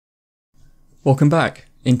Welcome back.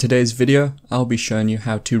 In today's video, I'll be showing you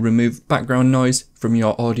how to remove background noise from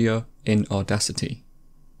your audio in Audacity.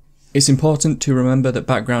 It's important to remember that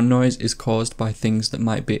background noise is caused by things that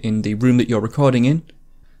might be in the room that you're recording in,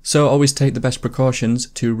 so always take the best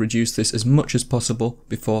precautions to reduce this as much as possible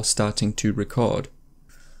before starting to record.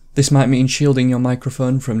 This might mean shielding your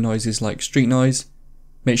microphone from noises like street noise.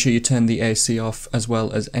 Make sure you turn the AC off as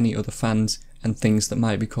well as any other fans and things that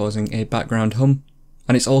might be causing a background hum.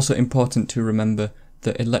 And it's also important to remember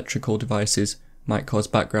that electrical devices might cause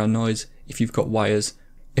background noise if you've got wires.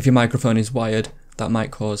 If your microphone is wired, that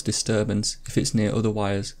might cause disturbance if it's near other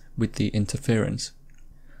wires with the interference.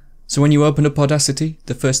 So when you open up Audacity,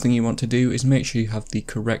 the first thing you want to do is make sure you have the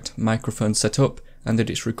correct microphone set up and that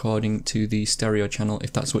it's recording to the stereo channel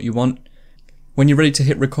if that's what you want. When you're ready to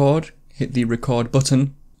hit record, hit the record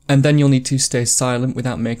button, and then you'll need to stay silent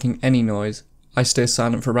without making any noise. I stay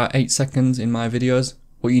silent for about 8 seconds in my videos.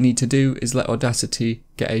 What you need to do is let Audacity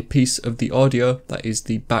get a piece of the audio that is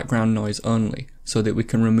the background noise only, so that we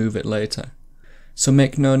can remove it later. So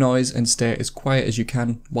make no noise and stay as quiet as you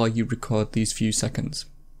can while you record these few seconds.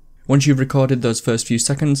 Once you've recorded those first few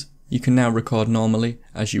seconds, you can now record normally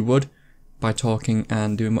as you would by talking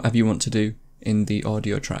and doing whatever you want to do in the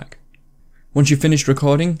audio track. Once you've finished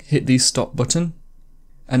recording, hit the stop button.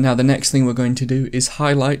 And now the next thing we're going to do is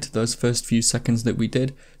highlight those first few seconds that we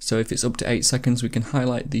did. So if it's up to 8 seconds, we can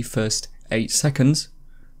highlight the first 8 seconds.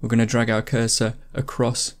 We're going to drag our cursor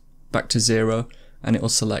across back to 0 and it will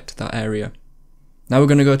select that area. Now we're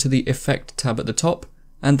going to go to the Effect tab at the top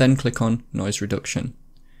and then click on Noise Reduction.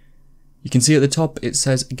 You can see at the top it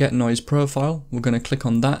says Get Noise Profile. We're going to click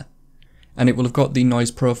on that and it will have got the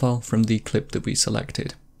noise profile from the clip that we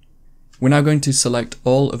selected. We're now going to select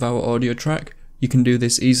all of our audio track. You can do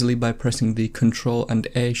this easily by pressing the Ctrl and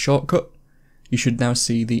A shortcut. You should now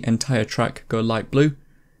see the entire track go light blue.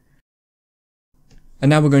 And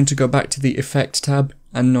now we're going to go back to the Effect tab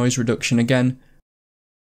and Noise Reduction again.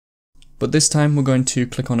 But this time we're going to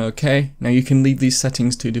click on OK. Now you can leave these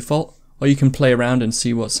settings to default, or you can play around and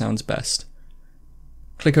see what sounds best.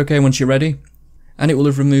 Click OK once you're ready, and it will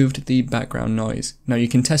have removed the background noise. Now you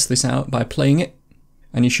can test this out by playing it,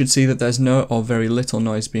 and you should see that there's no or very little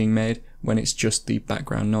noise being made when it's just the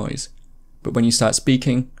background noise. But when you start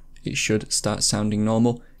speaking, it should start sounding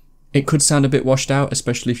normal. It could sound a bit washed out,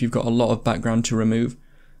 especially if you've got a lot of background to remove.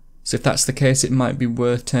 So if that's the case, it might be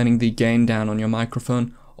worth turning the gain down on your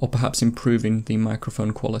microphone, or perhaps improving the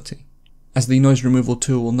microphone quality, as the noise removal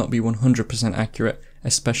tool will not be 100% accurate,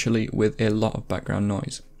 especially with a lot of background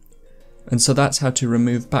noise. And so that's how to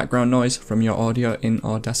remove background noise from your audio in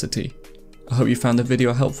Audacity. I hope you found the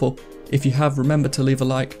video helpful. If you have, remember to leave a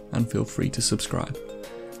like and feel free to subscribe.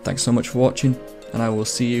 Thanks so much for watching, and I will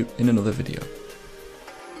see you in another video.